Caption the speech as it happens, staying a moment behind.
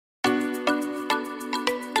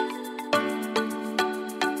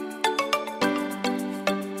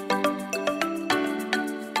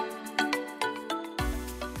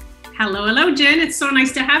Hello, hello, Jen. It's so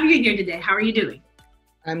nice to have you here today. How are you doing?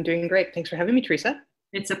 I'm doing great. Thanks for having me, Teresa.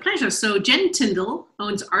 It's a pleasure. So Jen Tindall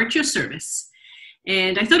owns Art Your Service.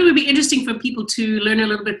 And I thought it would be interesting for people to learn a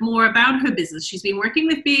little bit more about her business. She's been working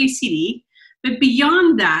with BACD, but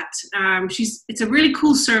beyond that, it's a really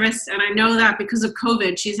cool service. And I know that because of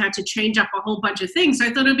COVID, she's had to change up a whole bunch of things. So I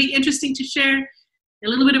thought it would be interesting to share a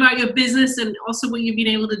little bit about your business and also what you've been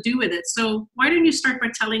able to do with it. So why don't you start by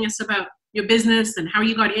telling us about your business and how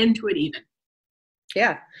you got into it even?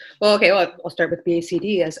 Yeah. Well, okay. Well, I'll start with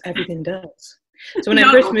BACD, as everything does. So when I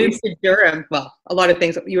first moved to Durham, well, a lot of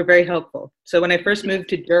things, you were very helpful. So when I first moved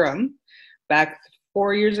to Durham back 3 or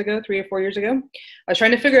 4 years ago, I was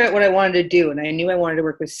trying to figure out what I wanted to do. And I knew I wanted to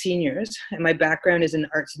work with seniors. And my background is in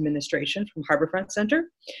arts administration from Harbourfront Centre.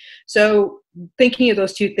 So thinking of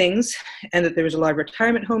those two things and that there was a lot of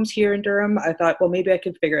retirement homes here in Durham, I thought, well, maybe I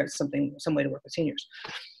could figure out some way to work with seniors.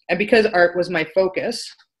 And because art was my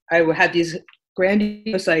focus, I had these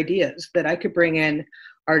grandiose ideas that I could bring in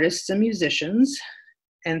artists and musicians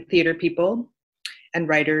and theater people and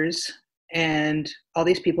writers and all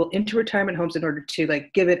these people into retirement homes in order to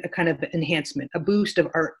give it a kind of enhancement, a boost of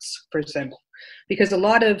arts, for example. Because a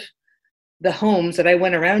lot of the homes that I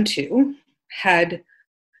went around to had,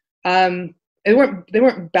 they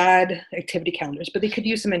weren't bad activity calendars, but they could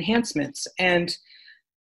use some enhancements. And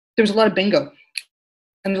there was a lot of bingo.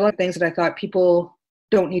 And a lot of things that I thought people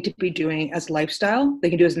don't need to be doing as lifestyle. They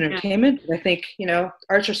can do as entertainment. Yeah. I think,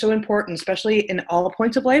 arts are so important, especially in all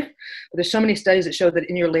points of life. But there's so many studies that show that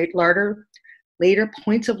in your later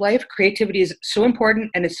points of life, creativity is so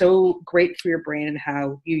important and it's so great for your brain and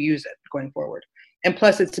how you use it going forward. And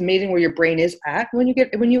plus, it's amazing where your brain is at when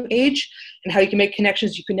you age and how you can make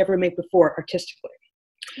connections you could never make before artistically.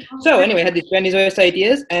 So anyway, I had these grandiose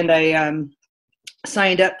ideas and I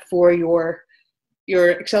signed up for your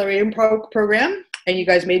accelerator program. And you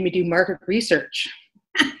guys made me do market research.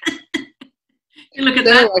 Look at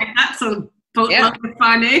that. That's a boatload of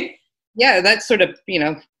fun, eh? Yeah, that's sort of,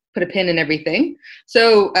 put a pin in everything.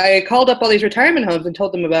 So I called up all these retirement homes and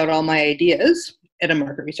told them about all my ideas in a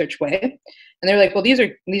market research way. And they were like, well, these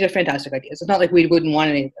are fantastic ideas. It's not like we wouldn't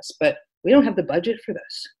want any of this, but we don't have the budget for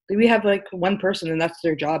this. We have one person and that's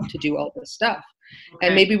their job to do all this stuff. Okay.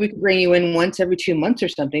 And maybe we could bring you in once every 2 months or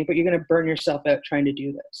something, but you're going to burn yourself out trying to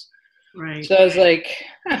do this. Right. So I was like,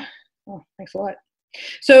 well, thanks a lot.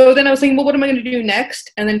 So then I was thinking, well, what am I going to do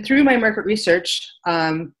next? And then through my market research,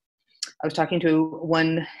 I was talking to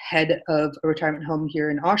one head of a retirement home here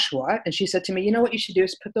in Oshawa, and she said to me, what you should do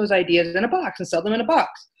is put those ideas in a box and sell them in a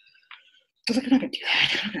box. I was like, I'm not going to do that.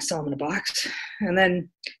 I'm not going to sell them in a box. And then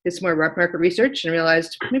did some more market research and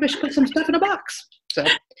realized maybe I should put some stuff in a box. So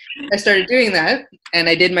I started doing that, and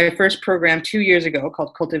I did my first program 2 years ago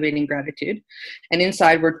called Cultivating Gratitude. And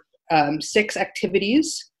inside were 6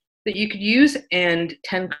 activities that you could use and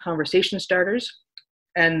 10 conversation starters.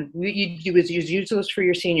 And you use those for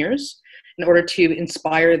your seniors in order to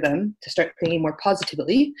inspire them to start thinking more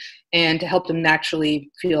positively and to help them naturally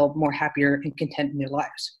feel more happier and content in their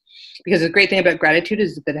lives. Because the great thing about gratitude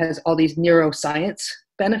is that it has all these neuroscience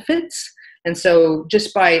benefits. And so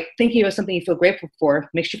just by thinking about something you feel grateful for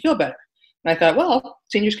makes you feel better. And I thought, well,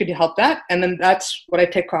 seniors could help that. And then that's what I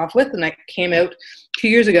took off with. And I came out 2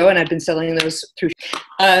 years ago, and I've been selling those through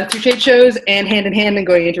trade shows and hand in hand and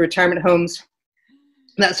going into retirement homes,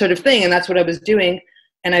 that sort of thing. And that's what I was doing.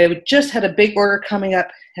 And I just had a big order coming up,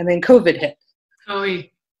 and then COVID hit. Oh, yeah.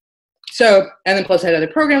 So, and then plus I had other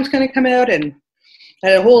programs kind of come out, and I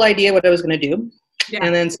had a whole idea what I was going to do. Yeah.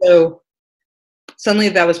 And then so suddenly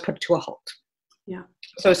that was put to a halt. Yeah.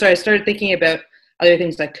 So I started thinking about other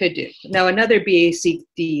things I could do. Now, another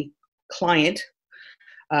BACD client,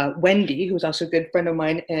 Wendy, who's also a good friend of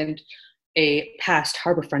mine and a past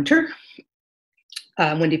Harbourfronter,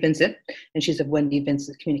 Wendy Vincent, and she's of Wendy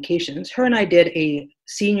Vincent Communications. Her and I did a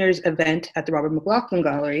seniors event at the Robert McLaughlin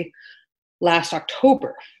Gallery last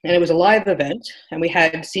October, and it was a live event, and we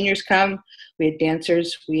had seniors come, we had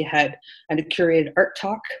dancers, we had a curated art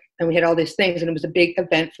talk, and we had all these things, and it was a big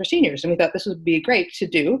event for seniors, and we thought this would be great to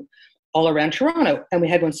do all around Toronto. And we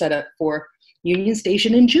had one set up for Union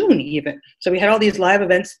Station in June even. So we had all these live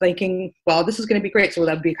events thinking, well, this is going to be great. So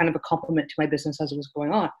that would be kind of a compliment to my business as it was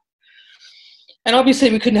going on. And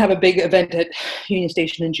obviously we couldn't have a big event at Union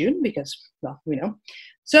Station in June because, well,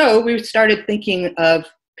 So we started thinking of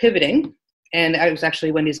pivoting. And it was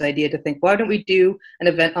actually Wendy's idea to think, why don't we do an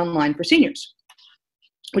event online for seniors?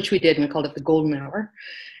 Which we did, and we called it the Golden Hour.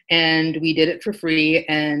 And we did it for free,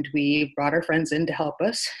 and we brought our friends in to help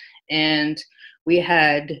us. And we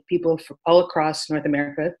had people from all across North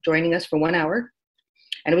America joining us for 1 hour,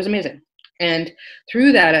 and it was amazing. And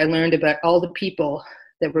through that, I learned about all the people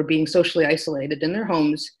that were being socially isolated in their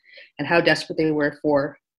homes and how desperate they were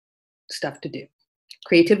for stuff to do.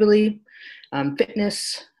 Creativity,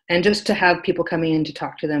 fitness, and just to have people coming in to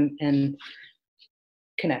talk to them and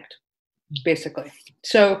connect, basically.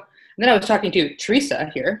 So and then I was talking to Teresa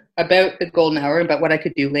here about the golden hour and about what I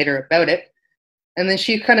could do later about it. And then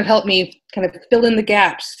she kind of helped me kind of fill in the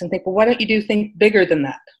gaps and think, well, why don't you think bigger than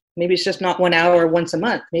that? Maybe it's just not 1 hour once a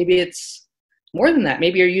month. Maybe it's more than that.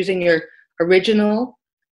 Maybe you're using your original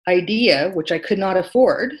idea, which I could not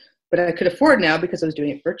afford, but I could afford now because I was doing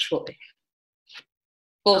it virtually.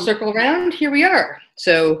 Full circle around, here we are.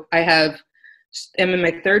 So I am in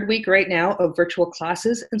my 3rd week right now of virtual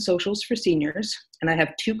classes and socials for seniors. And I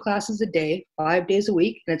have 2 classes a day, 5 days a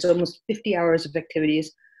week, and it's almost 50 hours of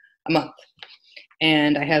activities a month.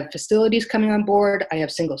 And I have facilities coming on board. I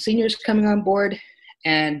have single seniors coming on board,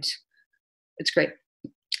 and it's great.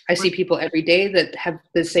 I see people every day that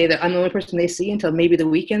say that I'm the only person they see until maybe the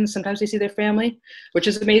weekends. Sometimes they see their family, which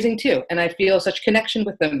is amazing too. And I feel such connection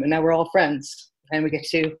with them, and now we're all friends, and we get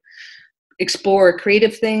to explore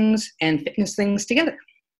creative things and fitness things together.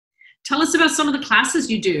 Tell us about some of the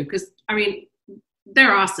classes you do, because I mean,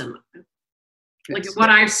 they're awesome. Like what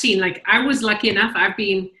I've seen, like I was lucky enough, I've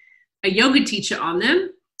been a yoga teacher on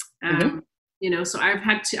them. So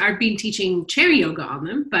I've been teaching chair yoga on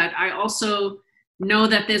them, but I also know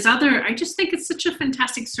that I just think it's such a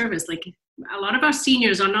fantastic service. Like a lot of our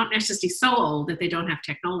seniors are not necessarily so old that they don't have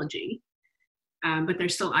technology, but they're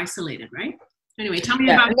still isolated, right? Anyway, tell me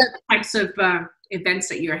about the types of events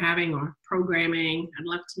that you're having or programming. I'd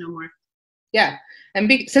love to know more. Yeah,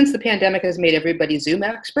 and since the pandemic has made everybody Zoom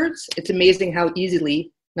experts, it's amazing how easy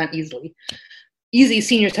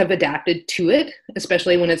seniors have adapted to it,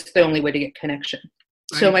 especially when it's the only way to get connection.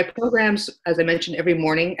 Right. So my programs, as I mentioned, every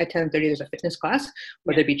morning at 10:30, there's a fitness class,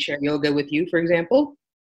 whether it be chair yoga with you, for example.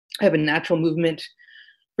 I have a natural movement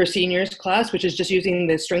for seniors class, which is just using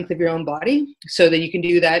the strength of your own body so that you can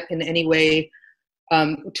do that in any way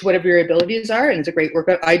to whatever your abilities are. And it's a great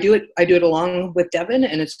workout. I do it along with Devin,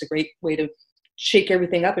 and it's a great way to shake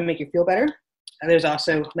everything up and make you feel better. And there's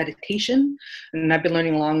also meditation, and I've been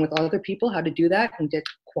learning along with other people how to do that and get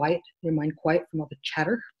your mind quiet from all the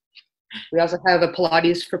chatter. We also have a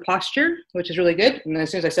Pilates for posture, which is really good. And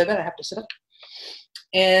as soon as I said that, I have to sit up.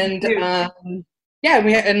 And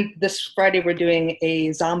and this Friday we're doing a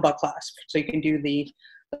Zamba class, so you can do the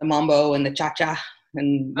mambo and the cha-cha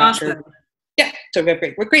and awesome. Yeah, so we have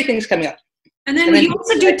great things coming up. And then you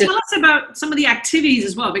also tell us about some of the activities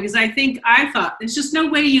as well, because I thought there's just no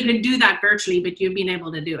way you can do that virtually, but you've been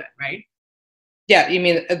able to do it, right? Yeah, you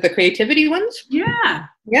mean the creativity ones? Yeah.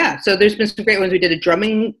 Yeah, so there's been some great ones. We did a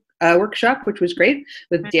drumming workshop, which was great,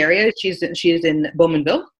 with Daria. She's in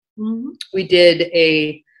Bowmanville. Mm-hmm. We did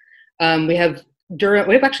we have Durham.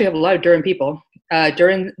 We actually have a lot of Durham people.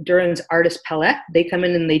 Durham's artist palette. They come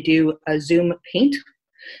in and they do a Zoom paint.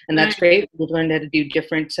 And that's great. We learned how to do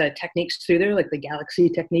different techniques through there, like the galaxy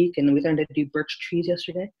technique, and we learned how to do birch trees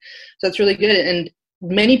yesterday. So it's really good. And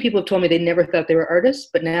many people have told me they never thought they were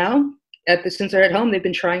artists, but now, since they're at home, they've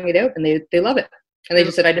been trying it out, and they love it. And they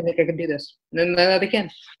just said, I didn't think I could do this. And then they can.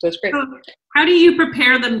 So it's great. So how do you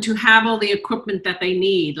prepare them to have all the equipment that they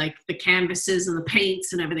need, like the canvases and the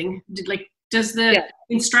paints and everything? Does the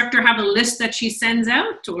instructor have a list that she sends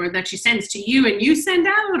out, or that she sends to you and you send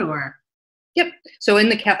out, or? Yep. So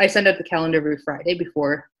I send out the calendar every Friday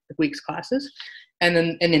before the week's classes, and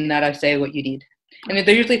in that I say what you need. And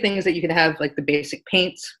they're usually things that you can have, like the basic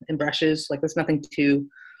paints and brushes. Like there's nothing too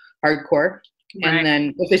hardcore. Right. And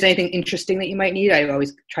then if there's anything interesting that you might need, I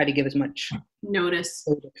always try to give as much notice.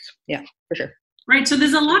 Yeah, for sure. Right. So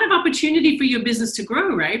there's a lot of opportunity for your business to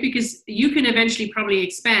grow, right? Because you can eventually probably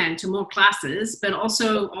expand to more classes, but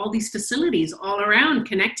also all these facilities all around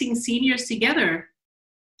connecting seniors together.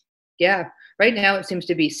 Yeah. Right now, it seems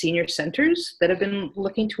to be senior centers that have been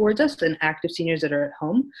looking towards us and active seniors that are at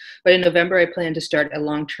home. But in November, I plan to start a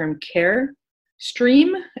long-term care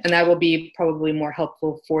stream, and that will be probably more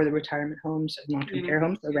helpful for the retirement homes and long-term care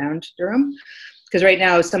homes around Durham. Because right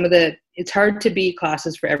now, it's hard to be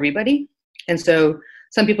classes for everybody. And so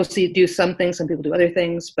some people do some things, some people do other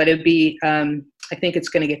things, but it'd be, I think it's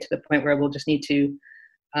going to get to the point where we'll just need to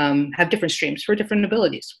have different streams for different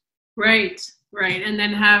abilities. Right. And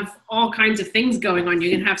then have all kinds of things going on. You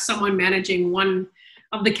can have someone managing one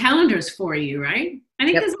of the calendars for you, right? I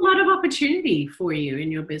think there's a lot of opportunity for you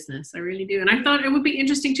in your business. I really do. And I thought it would be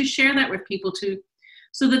interesting to share that with people too,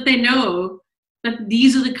 so that they know that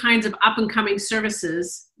these are the kinds of up and coming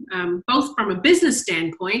services, both from a business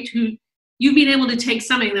standpoint, you've been able to take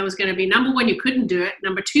something that was going to be, number one, you couldn't do it.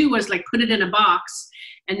 Number two was like put it in a box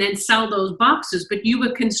and then sell those boxes, but you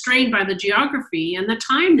were constrained by the geography and the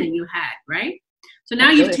time that you had, right? So now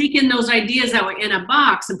you've taken those ideas that were in a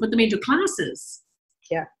box and put them into classes.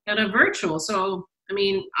 Yeah. That are virtual. So, I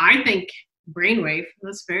mean, I think brainwave,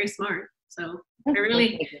 that's very smart. So I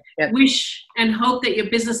really wish and hope that your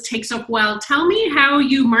business takes off well. Tell me how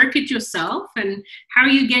you market yourself and how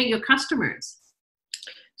you get your customers.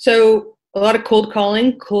 So a lot of cold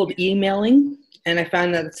calling, cold emailing, and I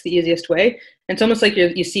found that it's the easiest way. And it's almost like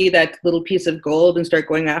you see that little piece of gold and start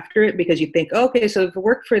going after it because you think, oh, okay, so if it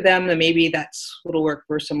worked for them, then maybe that's what'll work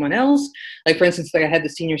for someone else. Like, for instance, like I had the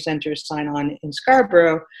senior centers sign on in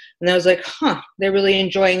Scarborough, and I was like, they're really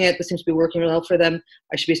enjoying it. This seems to be working well for them.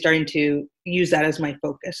 I should be starting to use that as my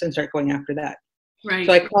focus and start going after that. Right.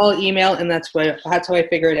 So I call, email, and that's how I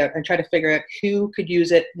figure it out. I try to figure out who could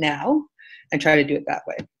use it now and try to do it that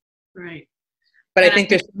way. Right. But I think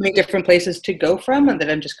there's so many different places to go from, and that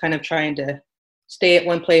I'm just kind of trying to stay at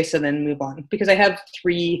one place and then move on, because I have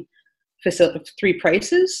three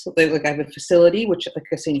prices. Like I have a facility, which like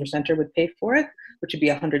a senior center would pay for it, which would be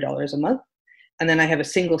 $100 a month. And then I have a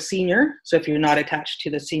single senior. So if you're not attached to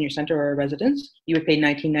the senior center or a residence, you would pay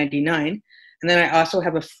 $19.99. And then I also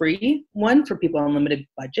have a free one for people on limited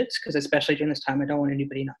budgets, because especially during this time, I don't want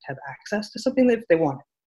anybody not to have access to something if they want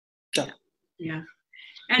it. So. Yeah.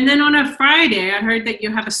 And then on a Friday, I heard that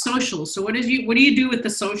you have a social. So what do you do with the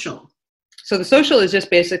social? So the social is just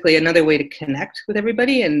basically another way to connect with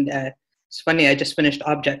everybody. And it's funny, I just finished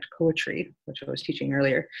object poetry, which I was teaching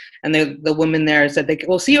earlier. And the woman there said,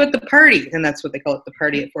 we'll see you at the party. And that's what they call it, the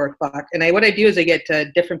party at 4:00. And what I do is I get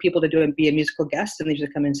different people to be a musical guest, and they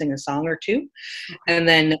usually come and sing a song or two. And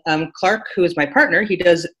then Clark, who is my partner, he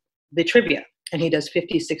does the trivia. And he does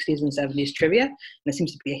 50s, 60s, and 70s trivia. And it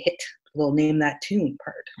seems to be a hit. We'll name that tune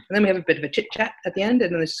part. And then we have a bit of a chit chat at the end.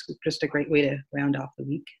 And then it's just a great way to round off the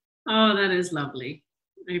week. Oh, that is lovely.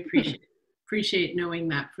 I appreciate knowing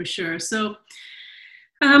that for sure. So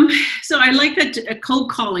I like that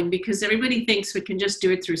cold calling, because everybody thinks we can just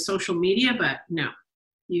do it through social media, but no.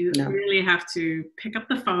 You really have to pick up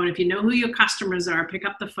the phone. If you know who your customers are, pick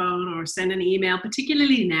up the phone or send an email,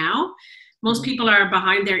 particularly now. Most people are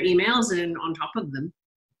behind their emails and on top of them.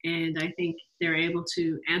 And I think they're able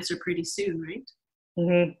to answer pretty soon, right?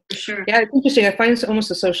 Mm-hmm. For sure. Yeah, it's interesting. I find almost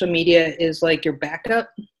the social media is like your backup.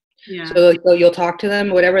 Yeah. So like, you'll talk to them,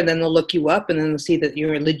 whatever, and then they'll look you up, and then they'll see that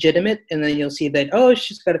you're legitimate, and then you'll see that, oh,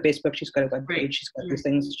 she's got a Facebook, she's got a web page, she's got these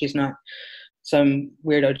things, she's not some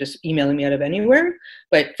weirdo just emailing me out of anywhere.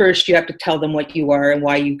 But first you have to tell them what you are and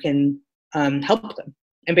why you can help them.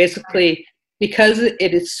 And basically, because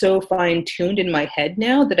it is so fine-tuned in my head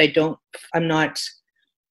now that I'm not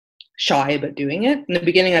shy about doing it. In the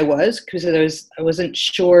beginning I was, because I wasn't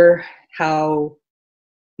sure how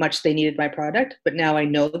much they needed my product, but now I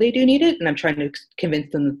know they do need it, and I'm trying to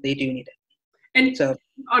convince them that they do need it. And so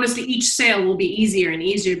honestly, each sale will be easier and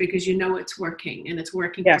easier because you know it's working, and it's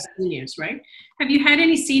working for seniors, right? Have you had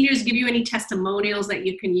any seniors give you any testimonials that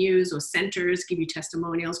you can use, or centers give you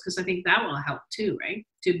testimonials? Because I think that will help too, right?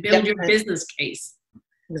 To build your business case.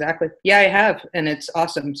 Exactly. Yeah, I have, and it's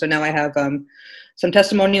awesome. So now I have some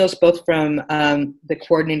testimonials, both from the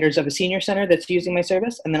coordinators of a senior center that's using my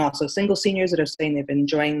service, and then also single seniors that are saying they've been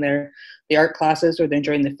enjoying the art classes, or they're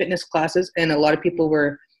enjoying the fitness classes. And a lot of people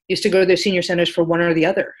used to go to their senior centers for one or the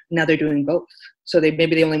other. Now they're doing both. So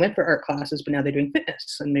maybe they only went for art classes, but now they're doing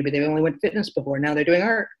fitness. And maybe they only went fitness before, now they're doing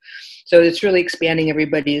art. So it's really expanding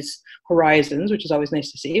everybody's horizons, which is always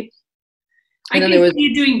nice to see. And I think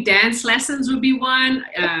you're doing dance lessons would be one,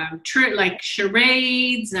 like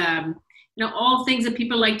charades, all things that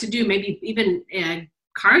people like to do, maybe even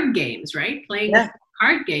card games, right? Playing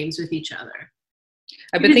card games with each other.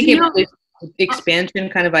 I've been thinking about expansion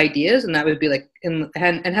kind of ideas, and that would be like, and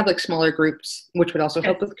have like smaller groups, which would also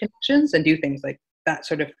help with connections and do things like that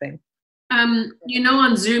sort of thing.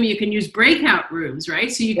 On Zoom, you can use breakout rooms, right?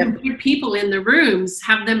 So you can put people in the rooms,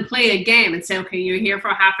 have them play a game and say, okay, you're here for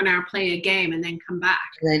half an hour, play a game, and then come back.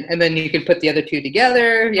 And then you can put the other two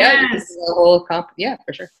together. Yeah. Yes. The whole yeah,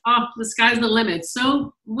 for sure. Oh, the sky's the limit.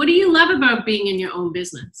 So what do you love about being in your own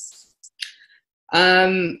business?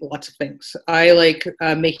 Lots of things. I like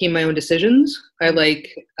making my own decisions.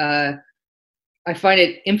 I find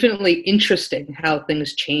it infinitely interesting how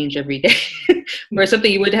things change every day. Where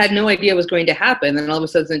something you would have had no idea was going to happen, and all of a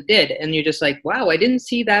sudden it did, and you're just like, wow, I didn't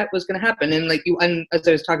see that was going to happen. And like and as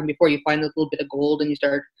I was talking before, you find a little bit of gold, and you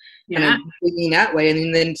start kind of thinking that way,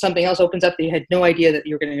 and then something else opens up that you had no idea that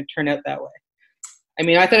you were going to turn out that way. I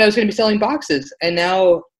mean, I thought I was going to be selling boxes, and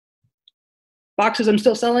now boxes I'm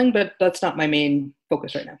still selling, but that's not my main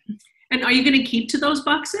focus right now. And are you going to keep to those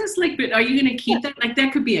boxes? Like, are you going to keep that? Like,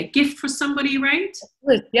 that could be a gift for somebody, right?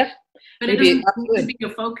 Yep. But it doesn't need to be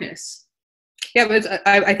your focus. Yeah, but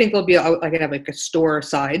I think there'll be, I could have like a store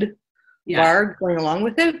side bar going along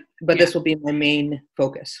with it, but this will be my main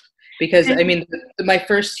focus. Because, I mean, my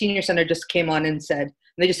first senior center just came on and said,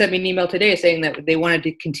 they just sent me an email today saying that they wanted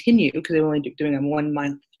to continue because they were only doing a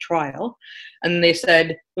 1-month trial. And they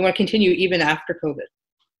said, we want to continue even after COVID.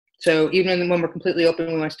 So even when we're completely open,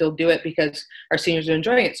 we want to still do it because our seniors are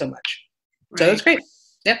enjoying it so much. Right. So that's great.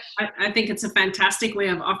 Yep. I think it's a fantastic way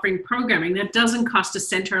of offering programming that doesn't cost a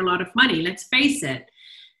center a lot of money. Let's face it.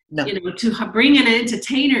 No. You know, to bring an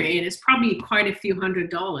entertainer in is probably quite a few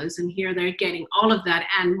 $100s, and here they're getting all of that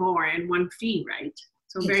and more in one fee, right?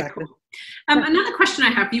 So very cool. Another question I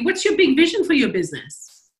have for you: what's your big vision for your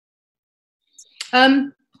business?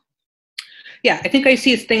 Yeah, I think I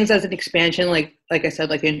see things as an expansion, like I said,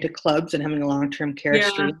 like into clubs and having a long-term care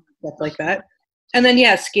stream, stuff like that. And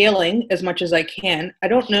then, scaling as much as I can. I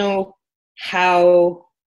don't know how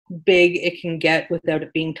big it can get without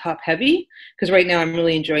it being top heavy, because right now I'm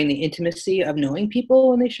really enjoying the intimacy of knowing people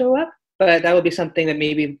when they show up. But that would be something that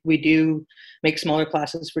maybe we do make smaller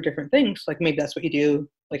classes for different things. Like maybe that's what you do,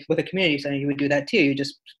 like with a community center, you would do that too. You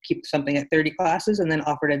just keep something at 30 classes and then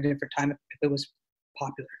offer it at a different time if it was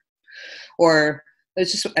popular. Or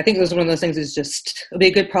it's just, I think it was one of those things is just, it'll be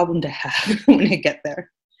a good problem to have when I get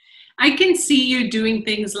there. I can see you doing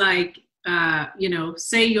things like,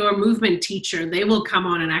 say your movement teacher, they will come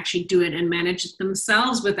on and actually do it and manage it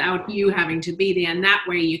themselves without you having to be there. And that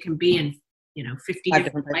way you can be in, 50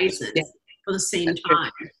 different places for the same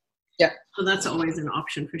time. True. Yeah. So that's always an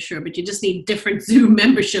option for sure. But you just need different Zoom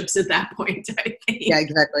memberships at that point, I think. Yeah,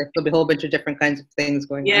 exactly. There'll be a whole bunch of different kinds of things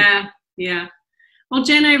going on. Yeah. Well,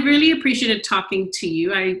 Jen, I really appreciated talking to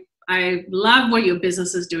you. I love what your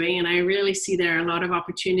business is doing, and I really see there are a lot of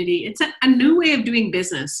opportunity. It's a new way of doing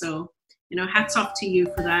business. So, hats off to you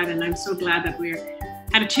for that. And I'm so glad that we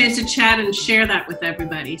had a chance to chat and share that with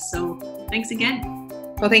everybody. So thanks again.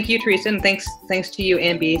 Well, thank you, Teresa. And thanks to you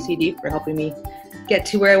and BACD for helping me get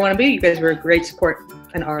to where I want to be. You guys were a great support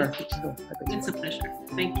and are. It's a pleasure.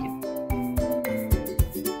 Thank you.